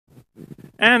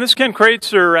And this is Ken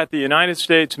Kreitzer at the United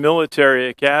States Military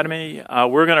Academy.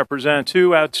 We're going to present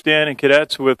two outstanding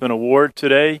cadets with an award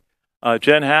today.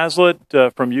 Jen Hazlett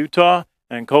from Utah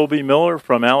and Colby Miller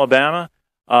from Alabama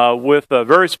with a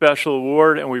very special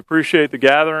award. And we appreciate the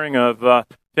gathering of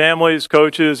families,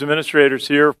 coaches, administrators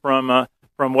here from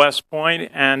West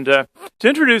Point. And to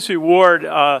introduce the award,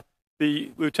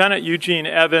 the Lieutenant Eugene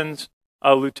Evans,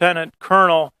 Lieutenant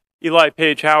Colonel Eli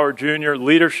Page Howard Jr.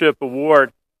 Leadership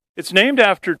Award. It's named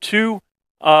after two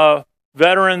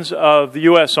veterans of the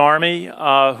U.S. Army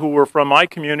who were from my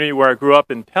community where I grew up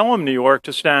in Pelham, New York,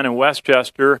 just down in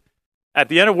Westchester. At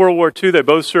the end of World War II, they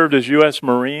both served as U.S.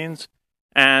 Marines,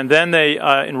 and then they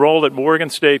enrolled at Morgan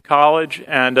State College,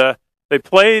 and they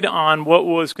played on what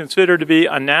was considered to be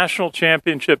a national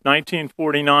championship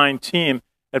 1949 team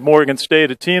at Morgan State,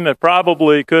 a team that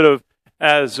probably could have,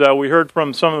 as we heard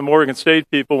from some of the Morgan State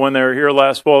people when they were here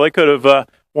last fall, they could have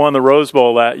won the Rose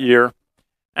Bowl that year.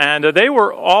 And they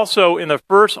were also in the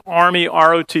first Army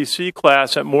ROTC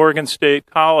class at Morgan State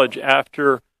College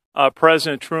after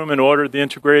President Truman ordered the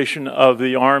integration of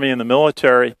the Army and the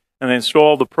military, and they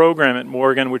installed the program at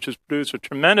Morgan, which has produced a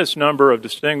tremendous number of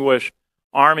distinguished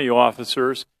Army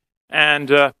officers. And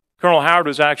Colonel Howard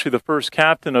was actually the first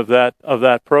captain of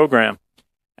that program.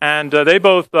 And they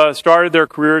both started their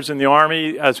careers in the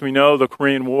Army. As we know, the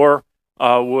Korean War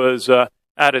was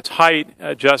at its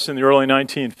height just in the early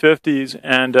 1950s,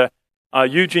 and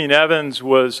Eugene Evans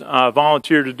was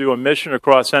volunteered to do a mission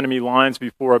across enemy lines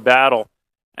before a battle,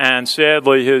 and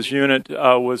sadly his unit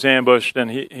was ambushed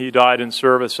and he died in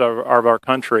service of our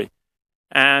country.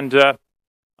 And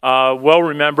well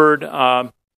remembered,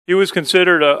 he was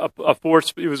considered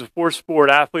he was a four-sport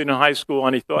athlete in high school,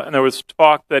 and there was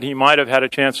talk that he might have had a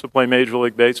chance to play Major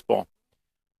League Baseball.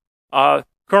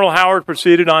 Colonel Howard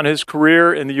proceeded on his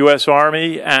career in the U.S.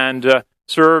 Army and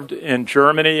served in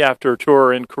Germany after a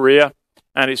tour in Korea.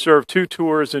 And he served 2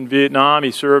 tours in Vietnam.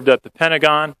 He served at the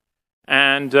Pentagon.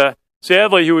 And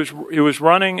sadly, he was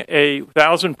running a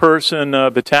 1,000-person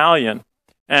battalion,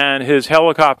 and his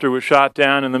helicopter was shot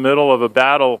down in the middle of a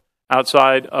battle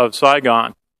outside of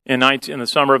Saigon in the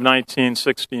summer of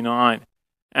 1969.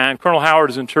 And Colonel Howard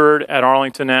is interred at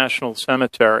Arlington National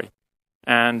Cemetery.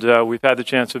 And we've had the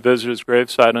chance to visit his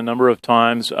gravesite a number of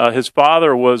times. His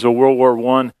father was a World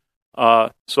War I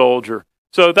soldier.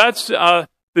 So that's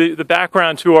the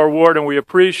background to our award, and we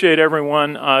appreciate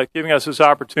everyone giving us this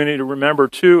opportunity to remember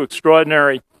two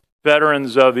extraordinary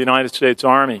veterans of the United States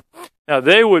Army. Now,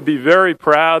 they would be very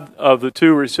proud of the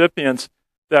two recipients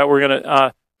that we're going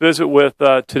to visit with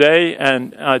today,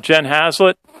 and Jen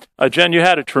Hazlett. Jen, you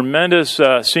had a tremendous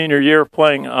senior year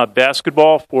playing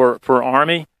basketball for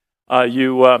Army.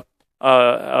 You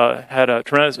had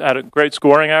a great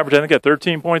scoring average. I think at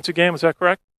 13 points a game. Was that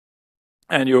correct?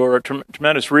 And you were a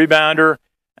tremendous rebounder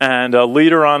and a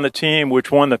leader on the team,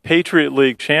 which won the Patriot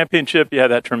League championship. You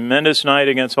had that tremendous night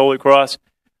against Holy Cross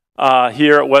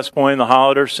here at West Point, the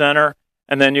Holliday Center,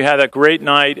 and then you had that great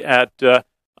night at the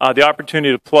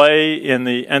opportunity to play in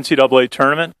the NCAA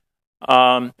tournament.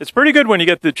 It's pretty good when you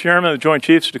get the chairman of the Joint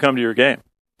Chiefs to come to your game,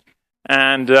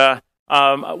 and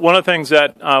one of the things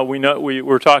that we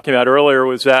were talking about earlier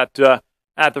was that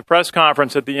at the press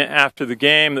conference after the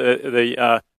game,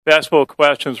 the basketball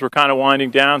questions were kind of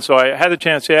winding down, so I had the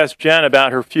chance to ask Jen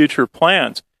about her future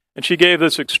plans, and she gave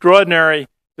this extraordinary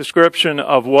description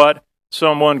of what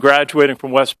someone graduating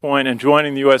from West Point and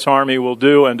joining the U.S. Army will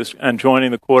do and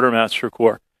joining the Quartermaster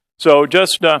Corps. So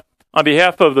just on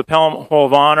behalf of the Pelham Hall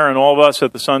of Honor and all of us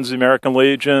at the Sons of the American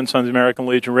Legion, Sons of the American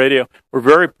Legion Radio, we're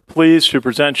very pleased to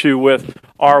present you with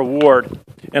our award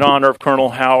in honor of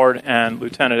Colonel Howard and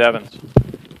Lieutenant Evans.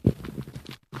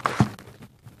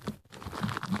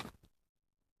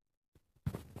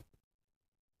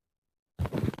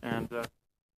 And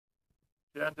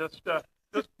Jen, just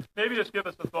give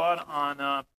us a thought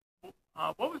on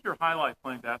what was your highlight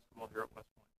playing basketball here at West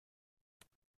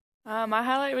Point? My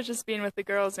highlight was just being with the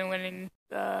girls and winning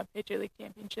the Patriot League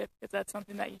championship, because that's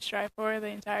something that you strive for the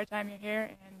entire time you're here,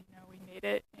 and we made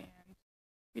it, and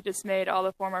we just made all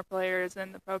the former players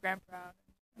and the program proud.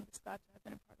 I'm just glad to have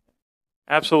been a part of it.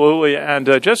 Absolutely,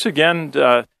 and just again,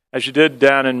 as you did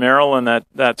down in Maryland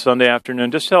that Sunday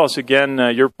afternoon, just tell us again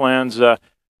your plans.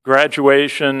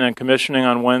 Graduation and commissioning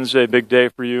on Wednesday, big day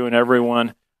for you and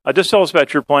everyone. Just tell us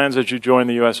about your plans as you join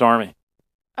the U.S. Army.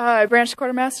 I branched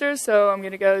quartermaster, so I'm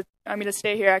going to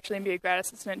stay here actually and be a grad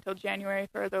assistant until January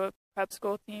for the prep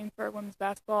school team for women's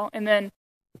basketball. And then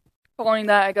following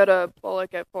that, I go to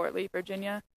Bullock at Fort Lee,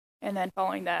 Virginia. And then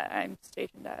following that, I'm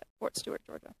stationed at Fort Stewart,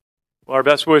 Georgia. Well, our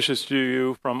best wishes to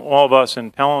you from all of us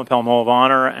in Pelham Hall of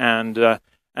Honor, and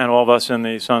all of us in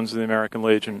the Sons of the American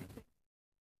Legion.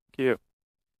 you.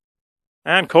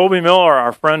 And Colby Miller,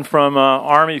 our friend from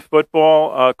Army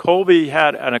football. Colby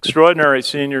had an extraordinary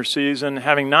senior season,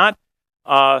 having not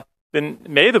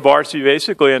made the varsity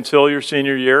basically until your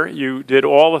senior year. You did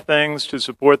all the things to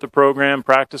support the program,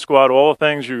 practice squad, all the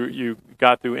things. You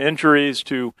got through injuries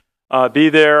to be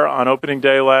there on opening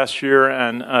day last year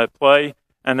and play.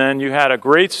 And then you had a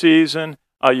great season.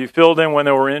 You filled in when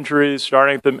there were injuries,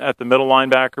 starting at the middle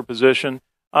linebacker position.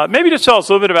 Maybe just tell us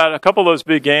a little bit about a couple of those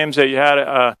big games that you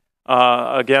had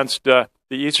against the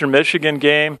Eastern Michigan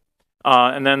game,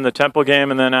 and then the Temple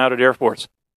game, and then out at Air Force.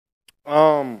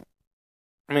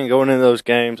 Going into those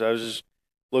games, I was just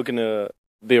looking to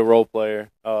be a role player,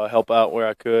 help out where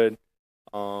I could,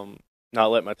 not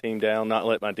let my team down, not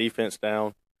let my defense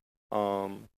down.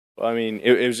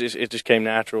 It just came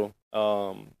natural.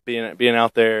 Being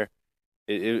out there,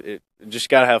 it just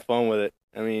got to have fun with it.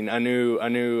 I knew I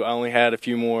only had a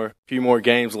few more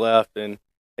games left, and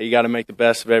you got to make the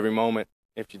best of every moment.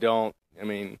 If you don't,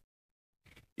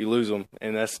 you lose them,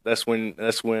 and that's when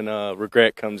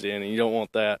regret comes in, and you don't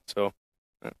want that. So.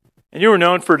 And you were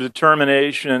known for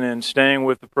determination and staying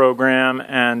with the program,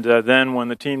 and then when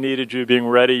the team needed you, being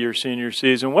ready your senior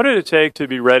season. What did it take to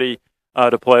be ready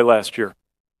to play last year?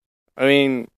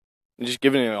 Just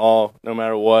giving it all, no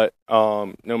matter what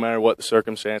the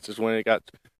circumstances. When it got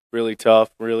really tough,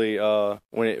 really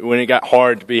when it got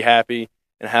hard, to be happy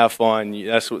and have fun.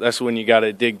 That's when you got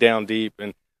to dig down deep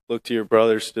and look to your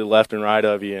brothers to the left and right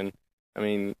of you,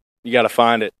 and you got to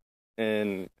find it.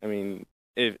 And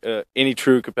if any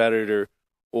true competitor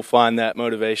will find that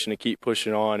motivation to keep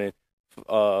pushing on and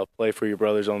play for your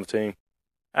brothers on the team.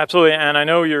 Absolutely, and I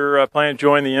know you're planning to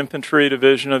join the infantry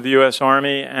division of the U.S.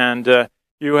 Army, and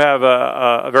you have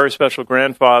a very special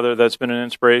grandfather that's been an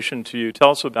inspiration to you.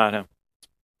 Tell us about him.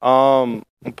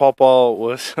 Pawpaw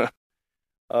was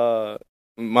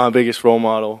my biggest role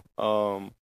model.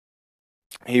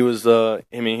 He was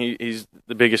he's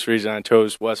the biggest reason I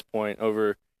chose West Point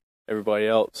over everybody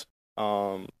else.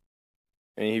 And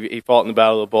he fought in the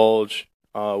Battle of the Bulge,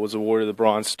 was awarded the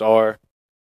Bronze Star.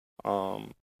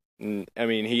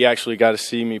 He actually got to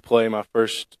see me play my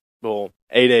first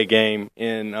 8A game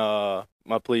in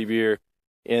my plebe year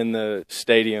in the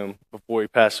stadium before he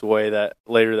passed away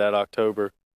later that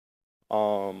October.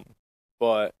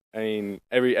 But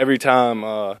every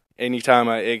time, anytime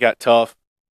it got tough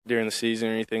during the season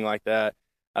or anything like that,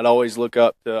 I'd always look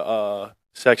up to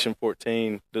Section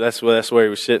 14. That's where he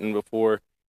was sitting before.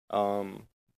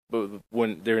 But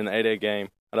when during the 8A game,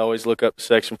 I'd always look up to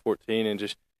Section 14 and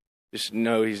just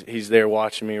know he's there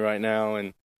watching me right now,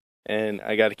 and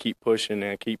I got to keep pushing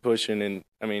and keep pushing. And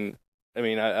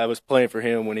I was playing for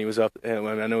him when he was up.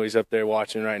 I know he's up there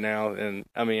watching right now, and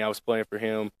I was playing for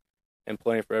him and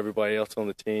playing for everybody else on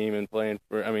the team, and playing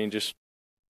for just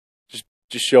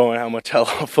showing how much I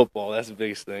love football. That's the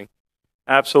biggest thing.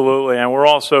 Absolutely, and we're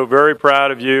also very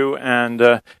proud of you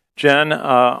and Jen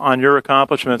on your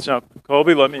accomplishments. Now,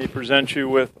 Colby, let me present you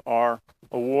with our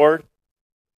award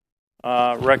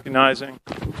recognizing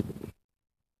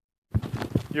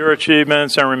your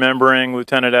achievements and remembering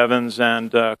Lieutenant Evans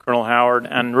and Colonel Howard.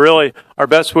 And really, our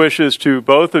best wishes to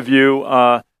both of you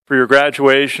for your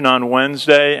graduation on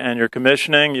Wednesday and your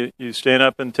commissioning. You stand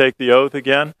up and take the oath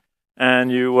again,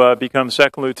 and you become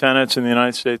second lieutenants in the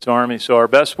United States Army. So our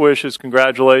best wishes,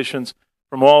 congratulations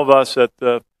from all of us at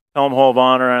the Pelham Hall of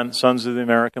Honor and Sons of the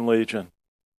American Legion.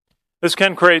 This is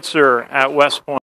Ken Kreitzer at West Point.